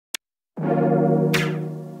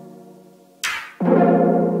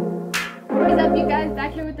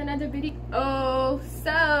here with another video. Oh,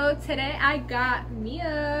 so today I got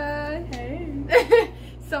Mia. Hey.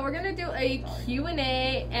 So we're gonna do a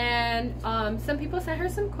Q&A, and some people sent her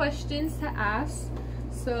some questions to ask.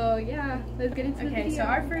 So yeah, let's get into the video. Okay, so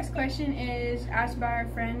our first question is asked by our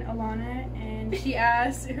friend Alana, and she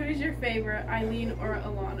asked, "Who's your favorite, Eileen or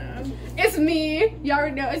Alana?" It's me. You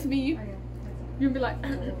already know it's me. You'll be like,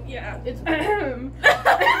 yeah, it's me.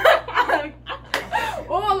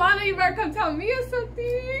 Oh, Alana, you better come tell me or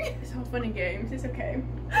something. It's all fun and games. It's okay.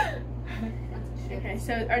 Okay,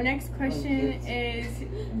 so our next question is,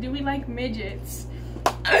 do we like midgets?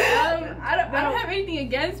 I don't have anything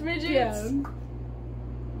against midgets. Yeah.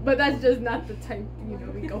 But that's just not the type, you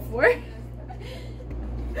know, we go for.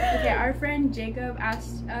 Okay, our friend Jacob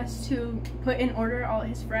asked us to put in order all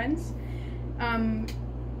his friends.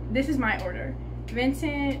 This is my order: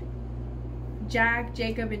 Vincent, Jack,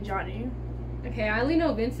 Jacob, and Johnny. Okay, I only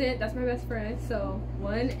know Vincent, that's my best friend, so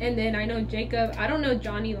 1. And then I know Jacob. I don't know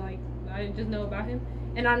Johnny, like, I just know about him.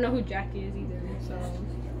 And I don't know who Jack is either, so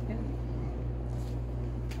yeah.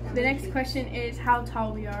 The next question is how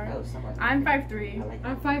tall we are. I'm 5'3".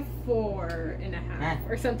 I'm 5'4.5"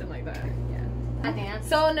 or something like that. Yeah. I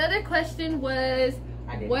So another question was,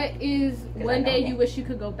 what is one day you wish you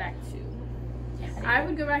could go back to? I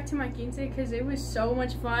would go back to my quince because it was so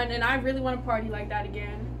much fun, and I really want to party like that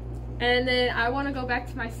again. And then I want to go back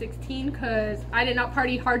to my 16 because I did not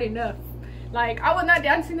party hard enough. Like, I was not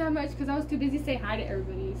dancing that much because I was too busy saying hi to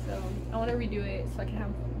everybody. So I want to redo it so I can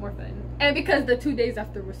have more fun. And because the 2 days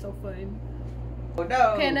after were so fun. Oh,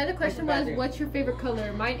 no. Okay, another question was, what's your favorite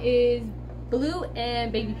color? Mine is blue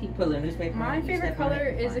and baby pink. My favorite color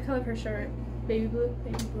is the color of her shirt. Baby blue?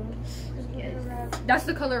 Baby blue. Yes. That's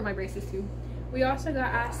the color of my braces too. We also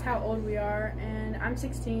got asked how old we are, and I'm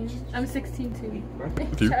 16. I'm 16 too.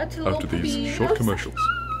 With you after these short commercials.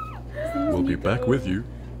 We'll be back with you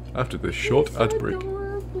after this short ad break.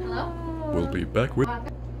 Hello? We'll be back with.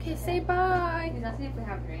 Okay, say bye. He's asking if we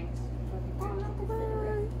have drinks.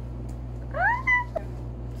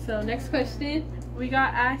 So next question. We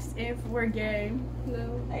got asked if we're gay.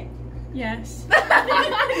 No. Yes.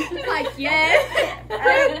 Like yes.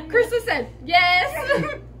 Krista said yes.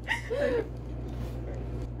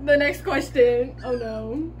 The next question. Oh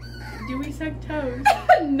no. Do we suck toes?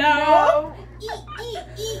 No.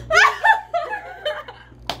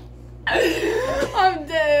 I'm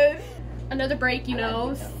dead. Another break, you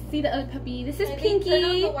know. See the other puppy. This is Pinky. Turn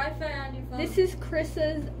on the Wi-Fi on your phone. This is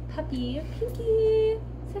Chris's puppy. Pinky.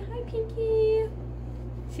 Say hi, Pinky.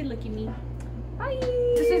 She look at me. Bye.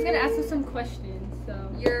 Sister's gonna ask us some questions. So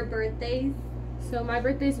Your birthdays. So my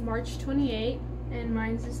birthday is March 28th. And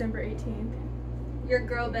mine's December 18th. Your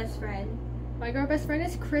girl best friend. My girl best friend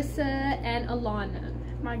is Krissa and Alana.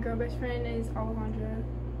 My girl best friend is Alejandra.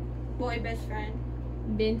 Boy best friend.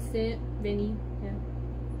 Vincent, Vinny. Yeah.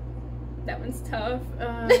 That one's tough.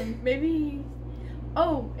 Maybe.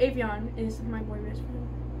 Oh, Avion is my boy best friend.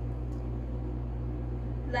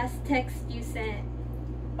 Last text you sent.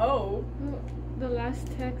 Oh. The last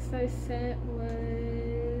text I sent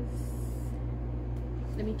was.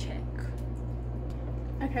 Let me check.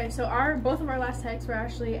 Okay, so both of our last texts were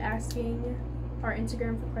actually asking our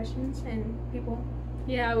Instagram for questions and people.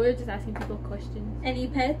 Yeah, we were just asking people questions. Any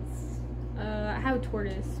pets? I have a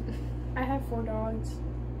tortoise. I have 4 dogs.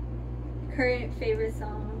 Current favorite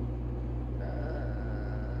song.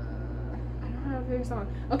 I don't have a favorite song.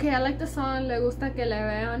 Okay, I like the song Le Gusta Que Le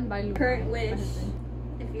Vean by Luna. Current wish,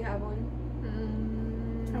 if you have one.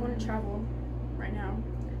 I want to travel right now.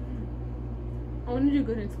 I want to do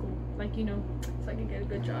good in school. Like, you know, so I can get a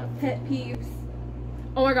good job. Pet peeves.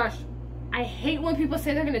 Oh my gosh. I hate when people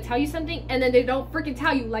say they're going to tell you something and then they don't freaking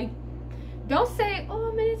tell you. Like, don't say, oh,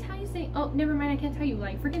 I'm going to tell you something. Oh, never mind, I can't tell you.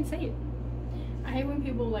 Like, freaking say it. I hate when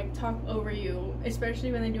people like talk over you,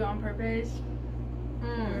 especially when they do it on purpose.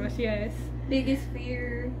 Yes. Biggest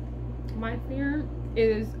fear. My fear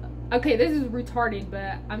is, okay, this is retarded,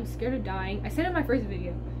 but I'm scared of dying. I said it in my first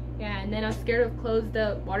video. Yeah, and then I'm scared of closed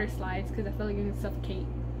up water slides because I feel like I'm going to suffocate.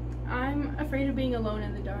 I'm afraid of being alone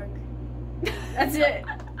in the dark. That's it.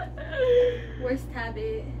 Worst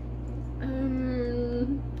habit.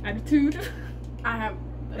 Attitude. I have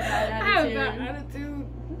a bad I have attitude. that attitude.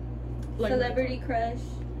 Like, Celebrity crush.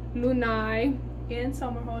 Lunai. Ian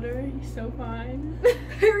Summerholder, he's so fine.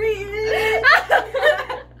 Period.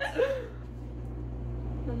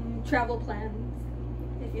 Travel plans,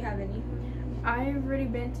 if you have any. I've already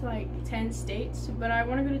been to like 10 states, but I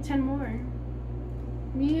want to go to 10 more.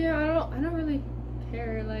 Yeah, I don't really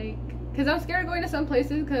care, like, cause I'm scared of going to some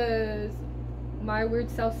places, cause my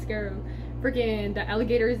weird self scared of freaking the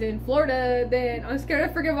alligators in Florida. Then I'm scared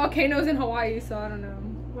of freaking volcanoes in Hawaii. So I don't know.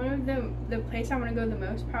 One of the place I want to go the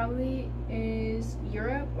most probably is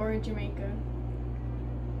Europe or Jamaica.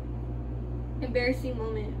 Embarrassing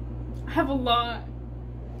moment. I have a lot.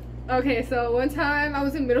 Okay, so one time I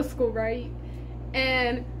was in middle school, right?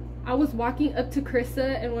 And I was walking up to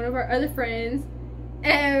Krista and one of our other friends,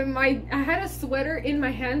 and I had a sweater in my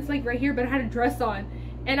hands, like right here, but I had a dress on.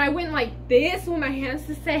 And I went like this with my hands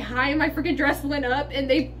to say hi, and my freaking dress went up, and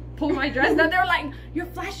they pulled my dress down. They were like, "You're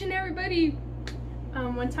flashing everybody."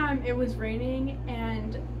 One time it was raining,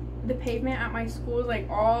 and the pavement at my school was like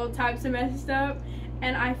all types of messed up,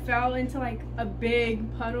 and I fell into like a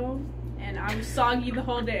big puddle, and I was soggy the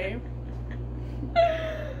whole day.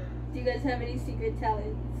 Do you guys have any secret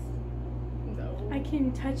talents? No. I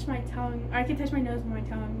can touch my tongue. I can touch my nose with my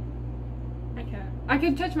tongue. I can't. I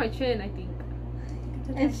can touch my chin, I think.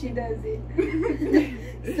 And she does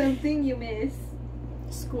it. Something you miss.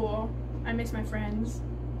 School. I miss my friends.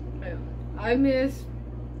 I miss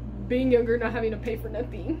being younger, not having to pay for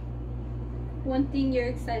nothing. One thing you're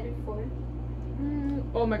excited for.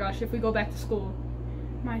 Oh my gosh, if we go back to school.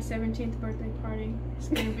 My 17th birthday party. It's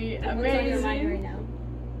gonna be What's on your mind right amazing. now?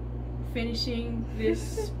 Finishing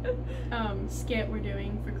this skit we're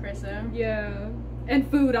doing for Krissa. Yeah. And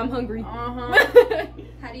food, I'm hungry. Uh-huh.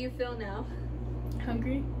 How do you feel now?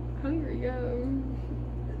 Hungry? Hungry, yeah.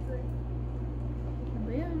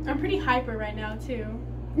 I'm pretty hyper right now too.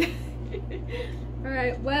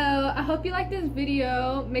 Alright, well, I hope you liked this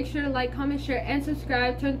video. Make sure to like, comment, share, and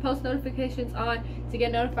subscribe. Turn post notifications on to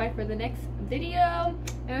get notified for the next video.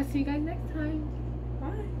 And I'll see you guys next time.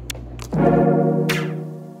 Bye.